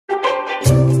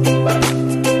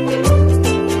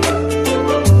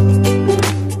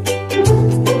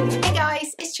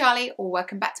Hi, or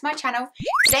welcome back to my channel.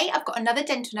 Today I've got another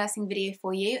dental nursing video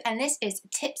for you, and this is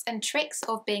tips and tricks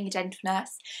of being a dental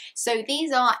nurse. So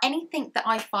these are anything that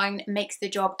I find makes the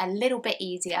job a little bit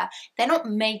easier. They're not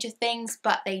major things,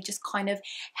 but they just kind of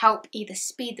help either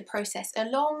speed the process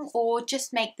along or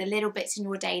just make the little bits in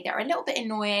your day that are a little bit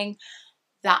annoying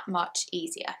that much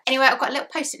easier. Anyway, I've got a little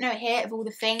post-it note here of all the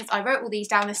things. I wrote all these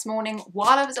down this morning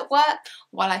while I was at work,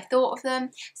 while I thought of them.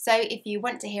 So if you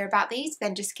want to hear about these,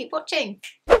 then just keep watching.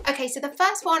 Okay, so the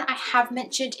first one I have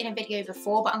mentioned in a video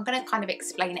before, but I'm going to kind of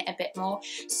explain it a bit more.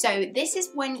 So this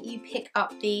is when you pick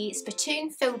up the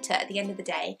spittoon filter at the end of the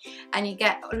day and you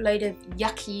get a load of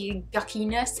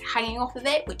yuckiness hanging off of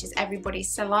it, which is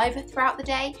everybody's saliva throughout the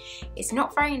day. It's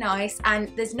not very nice,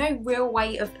 and there's no real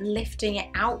way of lifting it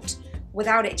out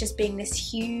without it just being this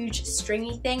huge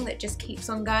stringy thing that just keeps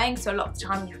on going. So a lot of the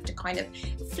time you have to kind of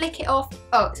flick it off.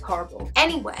 Oh, it's horrible.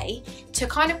 Anyway, to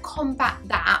kind of combat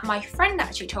that, my friend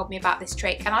actually told me about this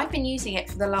trick, and I've been using it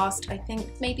for the last, I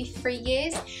think, maybe 3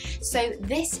 years. So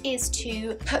this is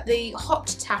to put the hot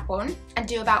tap on and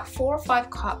do about 4 or 5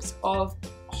 cups of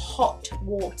hot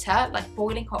water, like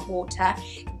boiling hot water,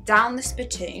 down the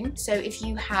spittoon. So if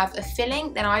you have a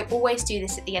filling, then I always do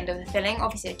this at the end of the filling.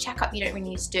 Obviously a checkup you don't really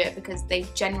need to do it because they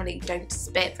generally don't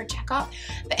spit for a checkup,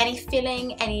 but any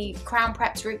filling, any crown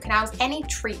preps, root canals, any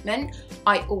treatment,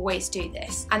 I always do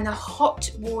this. And the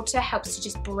hot water helps to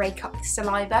just break up the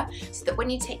saliva so that when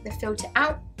you take the filter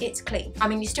out, it's clean. I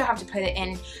mean, you still have to put it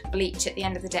in bleach at the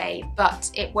end of the day, but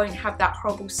it won't have that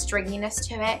horrible stringiness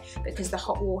to it because the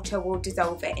hot water will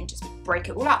dissolve it and just break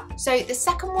it all up. So the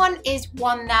second one is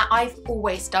one that I've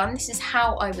always done. This is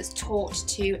how I was taught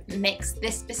to mix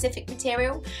this specific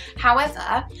material.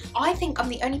 However, I think I'm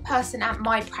the only person at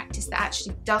my practice that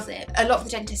actually does it. A lot of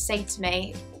the dentists say to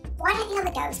me, "Why don't the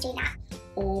other girls do that?"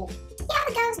 Or, "The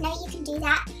other girls know you can do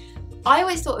that." I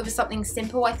always thought it was something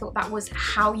simple. I thought that was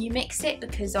how you mix it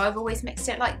because I've always mixed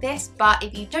it like this, but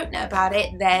if you don't know about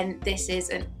it, then this is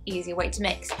an easier way to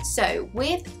mix. So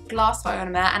with glass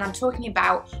ionomer, and I'm talking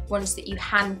about ones that you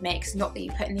hand mix, not that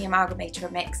you put in the amalgamator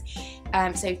and mix.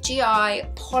 So GI,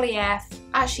 Poly-F,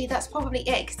 actually that's probably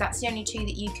it because that's the only two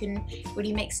that you can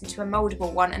really mix into a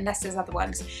moldable one unless there's other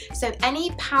ones. So any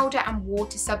powder and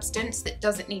water substance that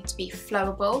doesn't need to be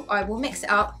flowable, I will mix it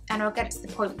up and I'll get it to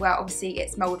the point where obviously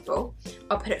it's moldable.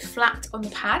 I'll put it flat on the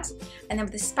pad, and then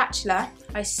with the spatula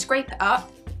I scrape it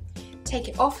up, take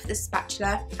it off the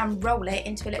spatula and roll it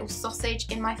into a little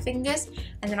sausage in my fingers,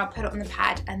 and then I'll put it on the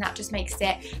pad, and that just makes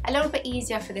it a little bit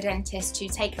easier for the dentist to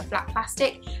take a flat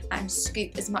plastic and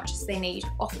scoop as much as they need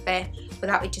off of it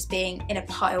without it just being in a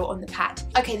pile on the pad.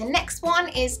 Okay, the next one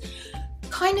is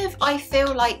kind of, I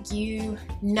feel like you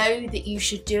know that you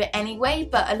should do it anyway,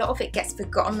 but a lot of it gets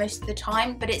forgotten most of the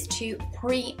time, but it's to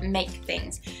pre-make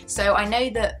things. So I know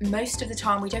that most of the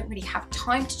time we don't really have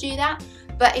time to do that,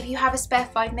 but if you have a spare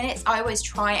 5 minutes, I always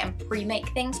try and pre-make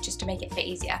things just to make it a bit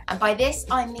easier. And by this,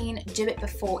 I mean do it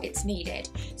before it's needed.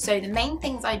 So the main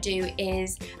things I do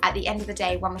is at the end of the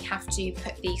day when we have to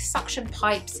put the suction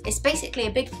pipes, it's basically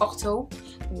a big bottle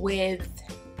with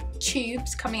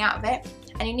tubes coming out of it,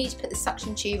 and you need to put the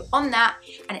suction tube on that,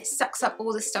 and it sucks up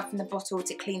all the stuff in the bottle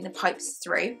to clean the pipes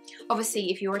through.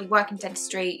 Obviously, if you already work in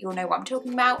dentistry, you'll know what I'm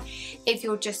talking about. If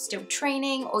you're just still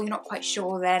training or you're not quite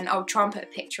sure, then I'll try and put a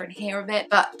picture in here of it,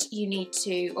 but you need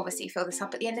to obviously fill this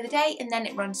up at the end of the day, and then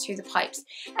it runs through the pipes.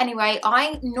 Anyway,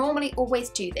 I normally always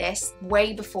do this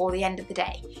way before the end of the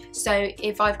day. So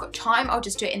if I've got time, I'll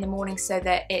just do it in the morning so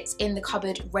that it's in the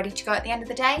cupboard ready to go at the end of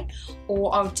the day,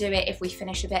 or I'll do it if we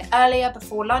finish a bit earlier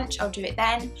before lunch, I'll do it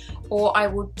then, or I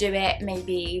will do it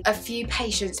maybe a few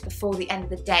patients before the end of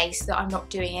the day so that I'm not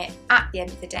doing it at the end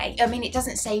of the day. I mean, it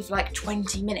doesn't save like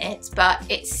 20 minutes, but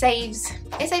it saves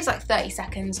like 30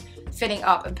 seconds filling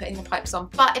up and putting the pipes on.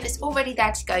 But if it's already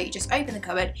there to go, you just open the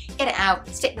cupboard, get it out,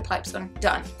 stick the pipes on,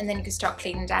 done, and then you can start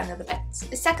cleaning down the other bits.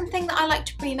 The second thing that I like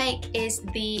to pre-make is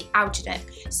the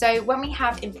alginate. So when we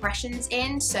have impressions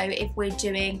in, so if we're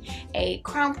doing a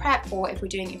crown prep or if we're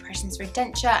doing impressions for a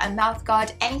denture, a mouth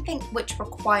guard, anything which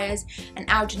requires an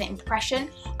alginate impression,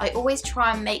 I always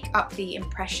try and make up the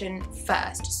impression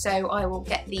first. So I will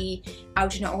get the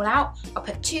alginate all out, I'll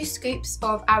put 2 scoops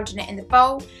of alginate in the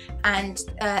bowl and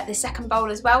the second bowl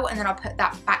as well, and then I'll put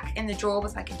that back in the drawer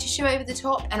with like a tissue over the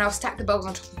top, and I'll stack the bowls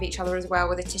on top of each other as well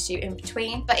with a tissue in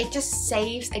between. But it just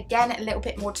saves, again, a little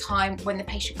bit more time when the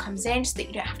patient comes in so that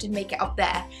you don't have to make it up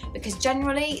there, because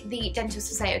generally the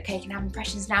dentist will say, okay, you can have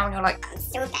impressions now, and you're like, "I'm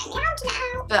still getting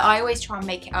out." But I always try and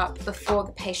make it up before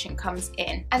the patient comes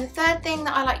in. And the third thing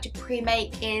that I like to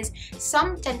pre-make is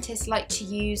some dentists like to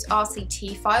use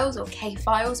RCT files or K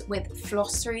files with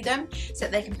floss through them so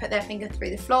that they can put their finger through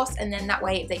the floss, and then that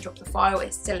way if they drop drop the file,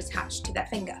 it's still attached to their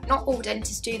finger. Not all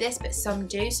dentists do this, but some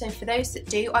do. So for those that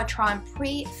do, I try and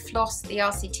pre-floss the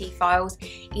RCT files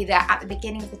either at the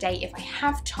beginning of the day if I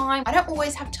have time. I don't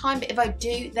always have time, but if I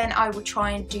do, then I will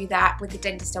try and do that with the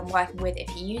dentist I'm working with if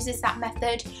he uses that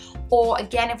method. Or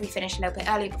again, if we finish a little bit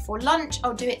early before lunch,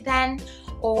 I'll do it then.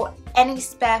 Or any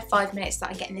spare 5 minutes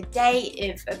that I get in the day,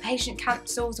 if a patient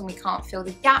cancels and we can't fill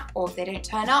the gap, or if they don't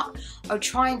turn up, I'll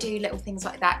try and do little things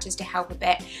like that just to help a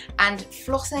bit. And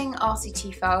flossing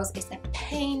RCT files is a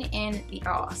pain in the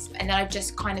arse. And then I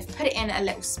just kind of put it in a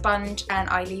little sponge and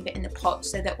I leave it in the pot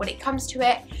so that when it comes to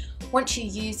it, once you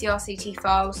use the RCT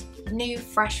files, new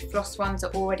fresh floss ones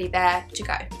are already there to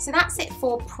go. So that's it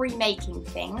for pre-making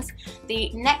things.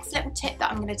 The next little tip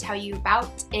that I'm going to tell you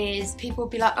about is people will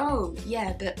be like, oh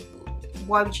yeah, but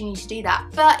why would you need to do that?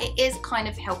 But it is kind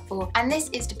of helpful, and this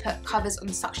is to put covers on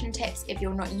suction tips if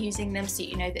you're not using them, so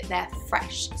you know that they're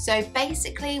fresh. So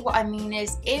basically what I mean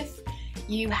is, if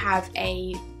you have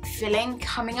a filling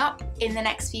coming up in the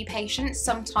next few patients,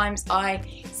 sometimes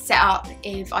I set up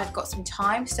if I've got some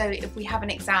time. So if we have an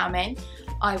exam in,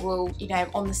 I will, you know,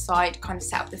 on the side kind of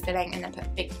set up the filling and then put a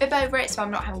big bib over it, so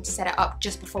I'm not having to set it up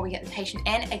just before we get the patient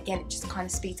in. Again, it just kind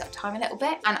of speeds up time a little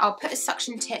bit. And I'll put a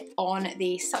suction tip on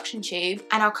the suction tube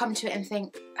and I'll come to it and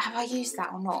think, have I used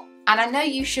that or not? And I know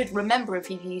you should remember if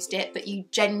you've used it, but you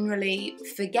generally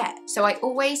forget. So I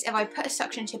always, if I put a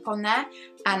suction tip on there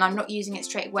and I'm not using it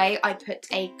straight away, I put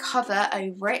a cover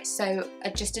over it. So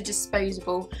just a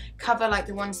disposable cover, like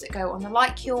the ones that go on the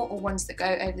light cure or ones that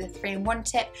go over the 3-in-1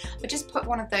 tip. I just put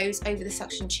one of those over the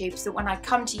suction tube so that when I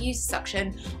come to use the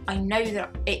suction, I know that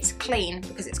it's clean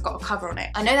because it's got a cover on it.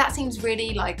 I know that seems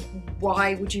really like,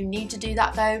 why would you need to do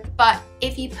that though? But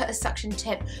if you put a suction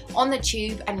tip on the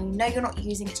tube and you know you're not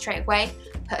using it straight away,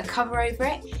 put a cover over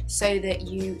it so that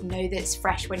you know that it's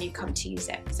fresh when you come to use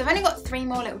it. So I've only got 3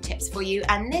 more little tips for you,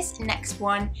 and this next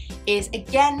one is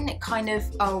again kind of,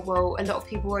 oh well, a lot of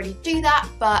people already do that,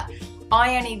 but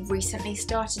I only recently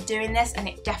started doing this and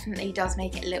it definitely does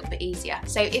make it a little bit easier.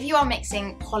 So if you are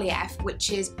mixing polyF,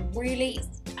 which is really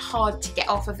hard to get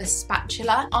off of a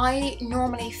spatula, I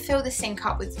normally fill the sink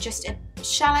up with just a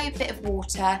shallow bit of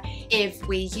water if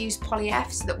we use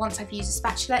polyF, so that once I've used a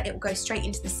spatula it will go straight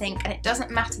into the sink, and it doesn't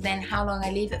matter then how long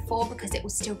I leave it for because it will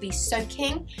still be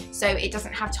soaking, so it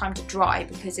doesn't have time to dry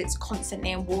because it's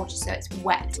constantly in water, so it's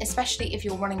wet. Especially if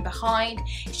you're running behind,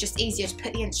 it's just easier to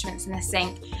put the instruments in the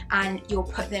sink and you'll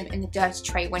put them in the dirty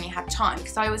tray when you have time,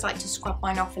 because I always like to scrub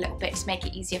mine off a little bit to make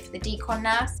it easier for the decon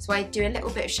nurse. So I do a little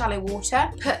bit of shallow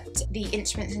water, put the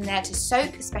instruments in there to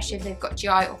soak, especially if they've got GI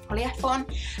or polyF on,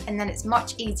 and then it's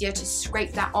much easier to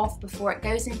scrape that off before it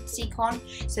goes into decon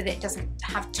so that it doesn't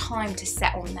have time to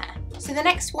set on there. So the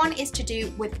next one is to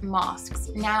do with masks.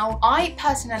 Now I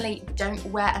personally don't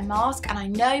wear a mask, and I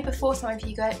know before some of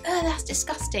you go, oh that's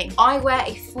disgusting. I wear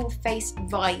a full face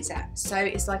visor, so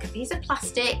it's like a piece of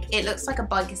plastic. It looks like a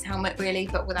biker's helmet really,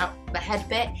 but without the head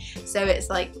bit. So it's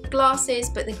like glasses,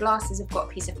 but the glasses have got a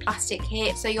piece of plastic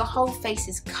here, so your whole face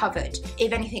is covered.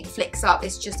 If anything flicks up,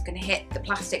 it's just going to hit the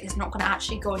plastic, it's not going to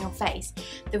actually go on your face.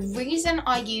 The reason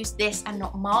I use this and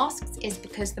not masks is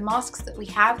because the masks that we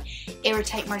have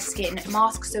irritate my skin.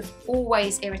 Masks have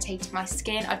always irritated my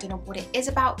skin. I don't know what it is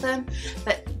about them,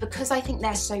 but because I think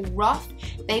they're so rough,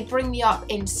 they bring me up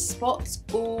in spots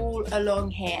all along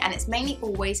here, and it's mainly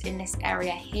always in this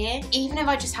area here. Even if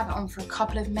I just have it on for a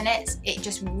couple of minutes, it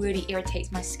just really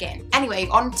irritates my skin. Anyway,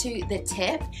 on to the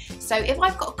tip. So if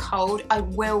I've got a cold, I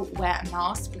will wear a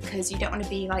mask because you don't want to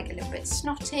be like a little bit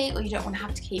snotty, or you don't want to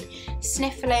have to keep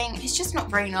sniffling. It's just not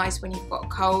very nice when you've got a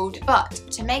cold. But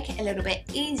to make it a little bit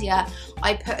easier,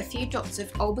 I put a few drops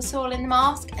of Olbasol in the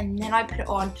mask and then I put it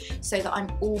on so that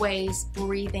I'm always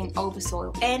breathing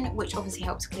Olbasol in, which obviously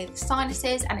helps clear the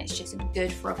sinuses, and it's just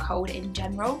good for a cold in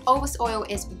general. Olbasol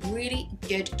is really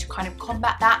good to kind of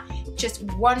combat that. Just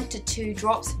 1 to 2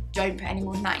 drops. Don't put any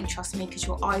more than that in, trust me, because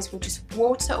your eyes will just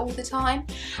water all the time.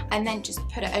 And then just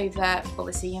put it over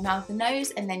obviously your mouth and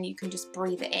nose, and then you can just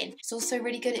breathe it in. It's also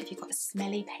really good if you've got a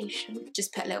smelly patient.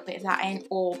 Just put a little bit of that in,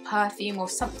 or perfume or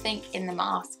something in the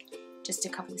mask, just to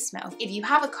cover the smell. If you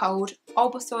have a cold,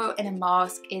 Olbasol in a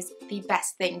mask is the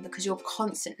best thing because you're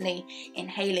constantly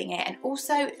inhaling it, and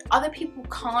also other people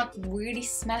can't really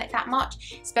smell it that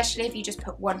much, especially if you just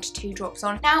put 1 to 2 drops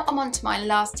on. Now I'm on to my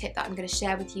last tip that I'm going to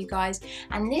share with you guys,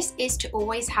 and this is to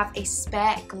always have a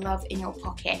spare glove in your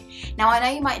pocket. Now I know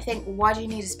you might think, well, why do you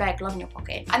need a spare glove in your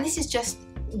pocket? And this is just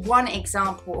one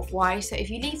example of why. So if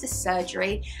you leave the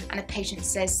surgery and a patient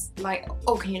says like,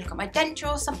 oh, can you look at my denture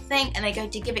or something, and they go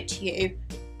to give it to you,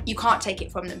 you can't take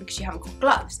it from them because you haven't got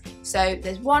gloves. So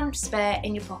there's one spare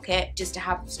in your pocket just to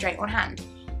have straight on hand.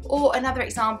 Or another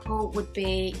example would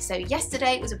be, so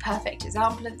yesterday was a perfect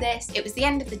example of this. It was the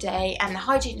end of the day and the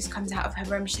hygienist comes out of her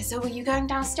room. She says, oh, are you going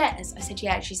downstairs? I said,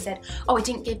 yeah. She said, oh, I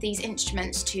didn't give these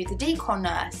instruments to the decon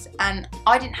nurse. And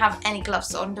I didn't have any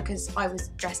gloves on because I was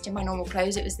dressed in my normal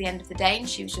clothes. It was the end of the day and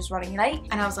she was just running late.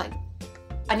 And I was like,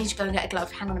 I need to go and get a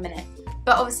glove, hang on a minute.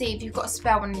 But obviously if you've got a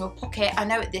spare one in your pocket, I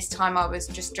know at this time I was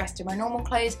just dressed in my normal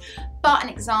clothes, but an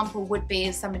example would be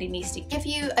if somebody needs to give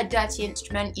you a dirty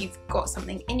instrument, you've got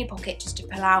something in your pocket just to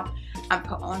pull out and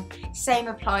put on. Same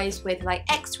applies with like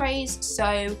x-rays. So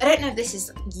I don't know if this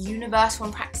is universal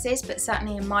in practices, but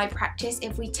certainly in my practice,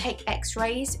 if we take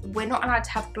x-rays, we're not allowed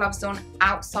to have gloves on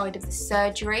outside of the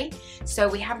surgery. So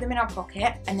we have them in our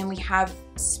pocket and then we have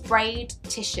sprayed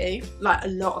tissue, like a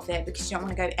lot of it, because you don't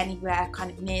want to go anywhere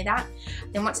kind of near that.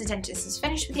 Then once the dentist is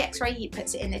finished with the x-ray, he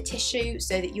puts it in the tissue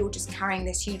so that you're just carrying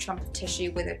this huge lump of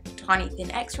tissue with a tiny thin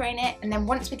x-ray in it. And then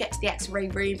once we get to the x-ray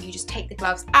room, you just take the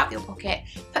gloves out of your pocket,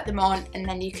 put them on, and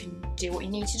then you can do what you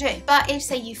need to do. But if,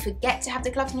 say, you forget to have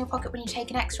the gloves in your pocket when you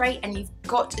take an x-ray and you've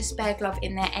got a spare glove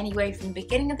in there anyway from the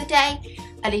beginning of the day,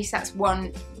 at least that's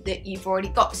one that you've already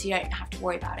got, so you don't have to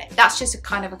worry about it. That's just a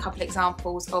kind of a couple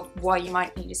examples of why you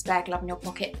might need a spare glove in your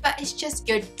pocket, but it's just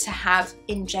good to have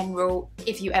in general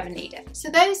if you ever need it. So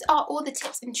those are all the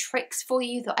tips and tricks for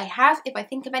you that I have. If I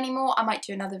think of any more, I might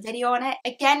do another video on it.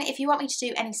 Again, if you want me to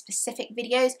do any specific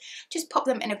videos, just pop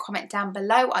them in a comment down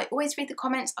below. I always read the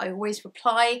comments, I always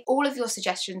reply. All of your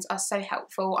suggestions are so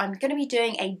helpful. I'm going to be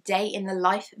doing a day in the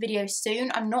life video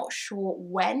soon. I'm not sure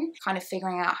when, kind of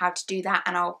figuring out how to do that,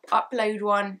 and I'll upload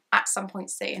one at some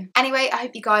point soon. Anyway, I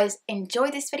hope you guys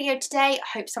enjoyed this video today.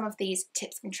 I hope some of these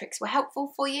tips and tricks were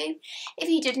helpful for you. If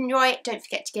you did enjoy it, don't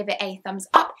forget to give it a thumbs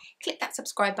up, click that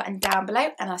subscribe button down below,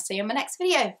 and I'll see you in my next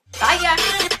video.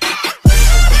 Bye!